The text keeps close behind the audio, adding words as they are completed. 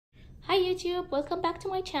YouTube, welcome back to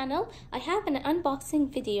my channel. I have an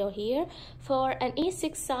unboxing video here for an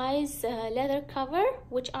A6 size leather cover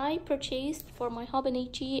which I purchased for my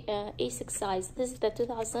Hobonichi A6 size. This is the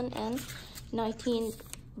 2019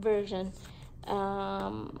 version.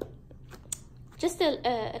 Just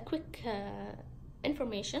a quick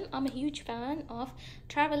information. I'm a huge fan of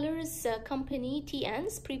Travelers company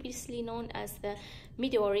TNs, previously known as the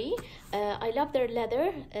Midori. I love their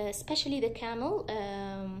leather, especially the camel.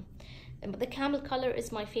 The camel color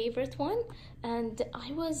is my favorite one, and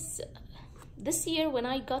I was this year when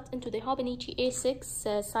I got into the Hobonichi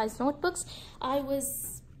A6 size notebooks, I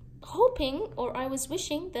was hoping, or I was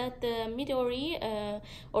wishing, that the Midori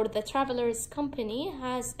or the Travelers company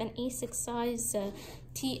has an A6 size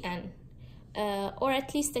TN. Or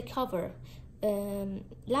at least a cover.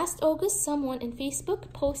 Last August, someone in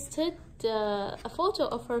Facebook posted a photo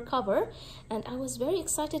of her cover, and I was very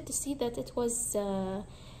excited to see that it was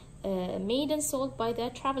made and sold by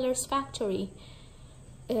the Travelers Factory.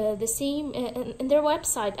 The same in their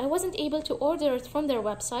website. I wasn't able to order it from their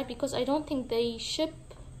website because I don't think they ship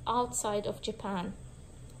outside of Japan,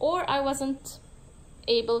 or I wasn't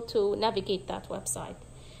able to navigate that website.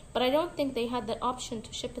 But I don't think they had the option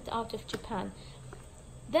to ship it out of Japan.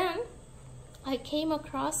 Then I came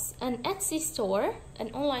across an Etsy store,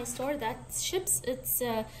 an online store that ships its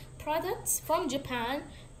products from Japan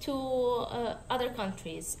to other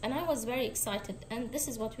countries, and I was very excited, and this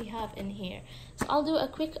is what we have in here. So I'll do a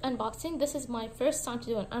quick unboxing. This is my first time to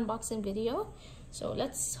do an unboxing video, so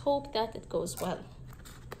let's hope that it goes well.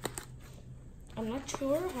 I'm not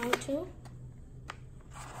sure how to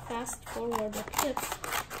fast forward the clips.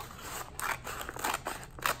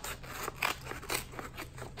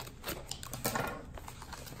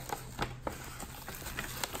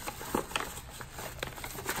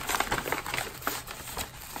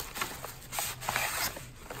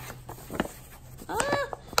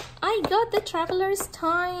 I got the Travelers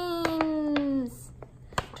Times,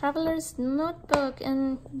 Travelers Notebook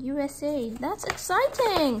in USA. That's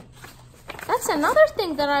exciting. That's another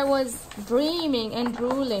thing that I was dreaming and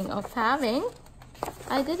drooling of having.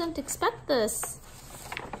 I didn't expect this.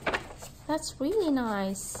 That's really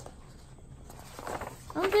nice.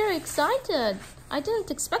 I'm very excited. I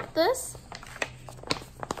didn't expect this.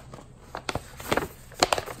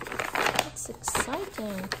 That's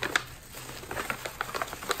exciting.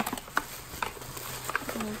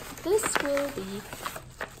 And this will be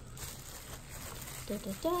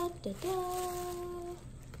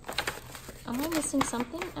Am I missing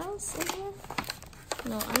something else in here?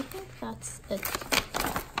 No, I think that's it.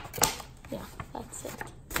 Yeah, that's it.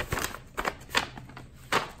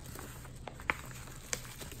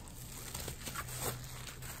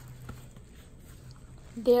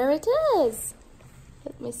 There it is.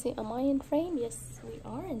 Let me see, am I in frame? Yes, we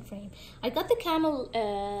are in frame. I got the camel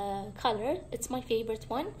color. It's my favorite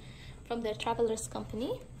one from the Travelers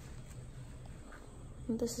company.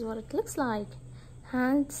 And this is what it looks like.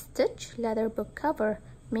 Hand stitch leather book cover,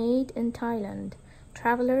 made in Thailand,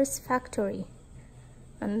 Travelers Factory.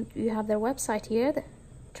 And you have their website here,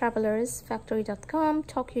 travelersfactory.com,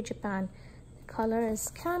 Tokyo, Japan. The color is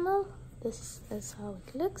camel. This is how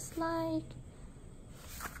it looks like.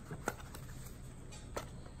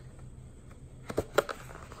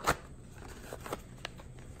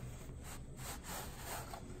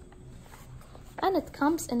 And it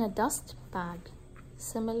comes in a dust bag,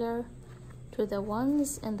 similar to the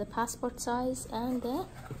ones in the passport size and the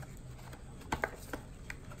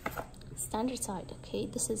standard size. Okay,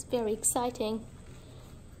 this is very exciting.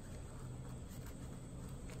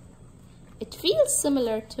 It feels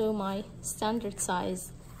similar to my standard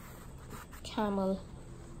size camel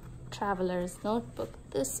Travelers notebook.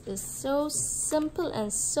 This is so simple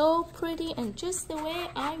and so pretty and just the way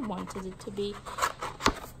I wanted it to be.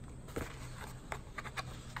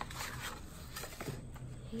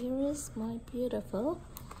 Here is my beautiful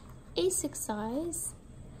A6 size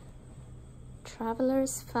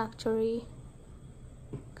Travelers Factory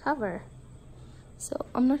cover. So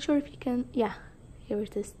I'm not sure if you can, yeah, here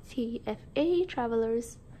it is, TFA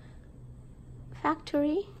Travelers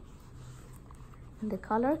Factory, and the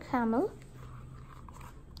color camel.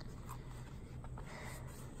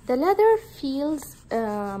 The leather feels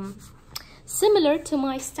similar to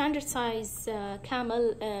my standard size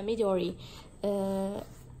camel Midori.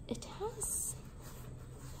 It has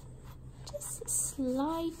just a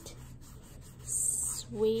slight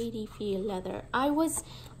suede feel leather. I was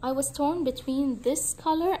torn between this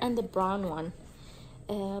color and the brown one,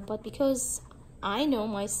 but because I know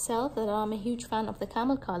myself that I'm a huge fan of the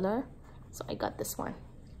camel color, so I got this one.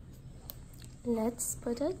 Let's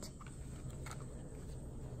put it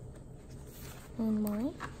in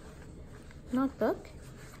my notebook,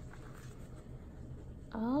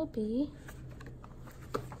 I'll be,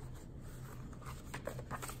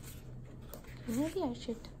 maybe I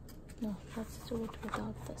should, no, let's do it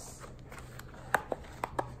without this.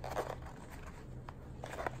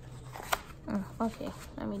 Okay,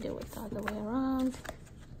 let me do it the other way around.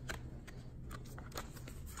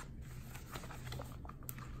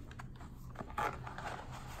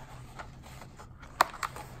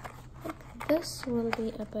 This will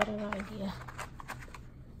be a better idea.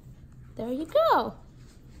 There you go.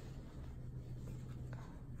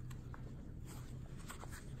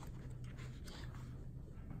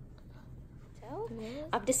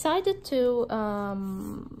 I've decided to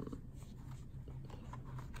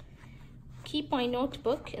keep my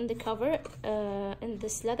notebook in the cover, in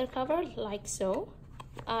this leather cover, like so.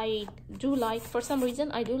 I do like, for some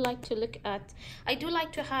reason, I do like to look at, I do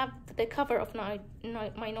like to have the cover of my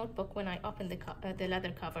notebook when I open the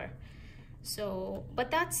leather cover. So,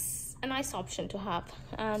 but that's a nice option to have.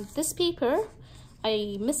 And this paper,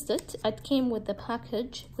 I missed it. It came with the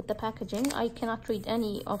package, with the packaging. I cannot read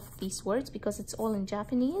any of these words because it's all in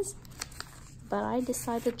Japanese. But I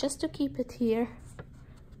decided just to keep it here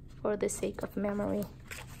for the sake of memory.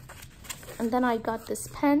 And then I got this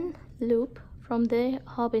pen loop from the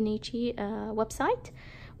Hobonichi website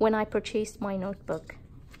when I purchased my notebook.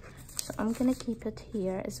 So I'm gonna keep it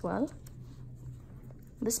here as well.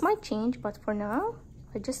 This might change, but for now,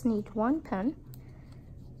 I just need one pen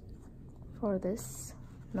for this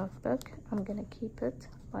notebook. I'm gonna keep it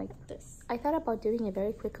like this. I thought about doing a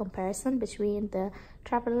very quick comparison between the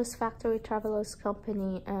Travelers Factory, Travelers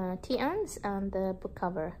Company TNs and the book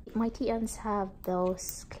cover. My TNs have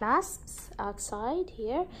those clasps outside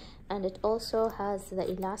here, and it also has the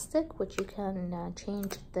elastic, which you can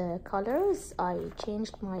change the colors. I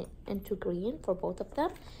changed mine into green for both of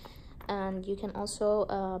them, and you can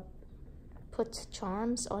also put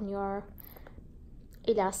charms on your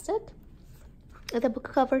elastic. The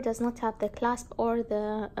book cover does not have the clasp or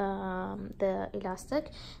the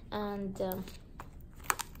elastic, and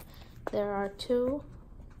there are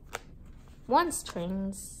one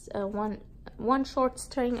short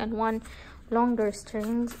string and one longer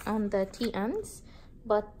strings on the TNs,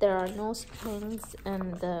 but there are no strings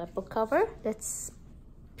in the book cover. That's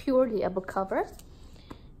purely a book cover.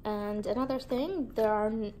 And another thing,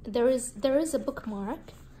 there is a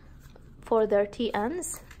bookmark for their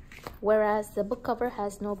TNs, whereas the book cover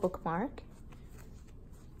has no bookmark.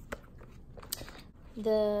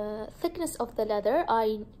 The thickness of the leather,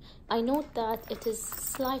 I note that it is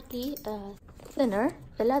slightly thinner.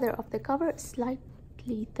 The leather of the cover is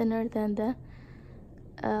slightly thinner than the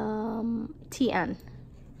TN,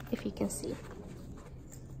 if you can see,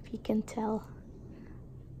 if you can tell.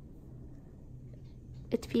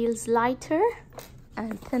 It feels lighter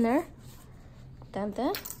and thinner than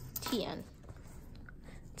the TN.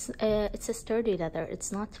 It's a sturdy leather,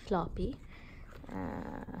 it's not floppy.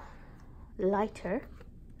 Lighter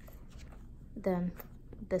than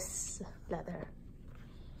this leather.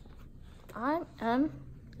 I am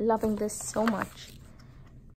loving this so much.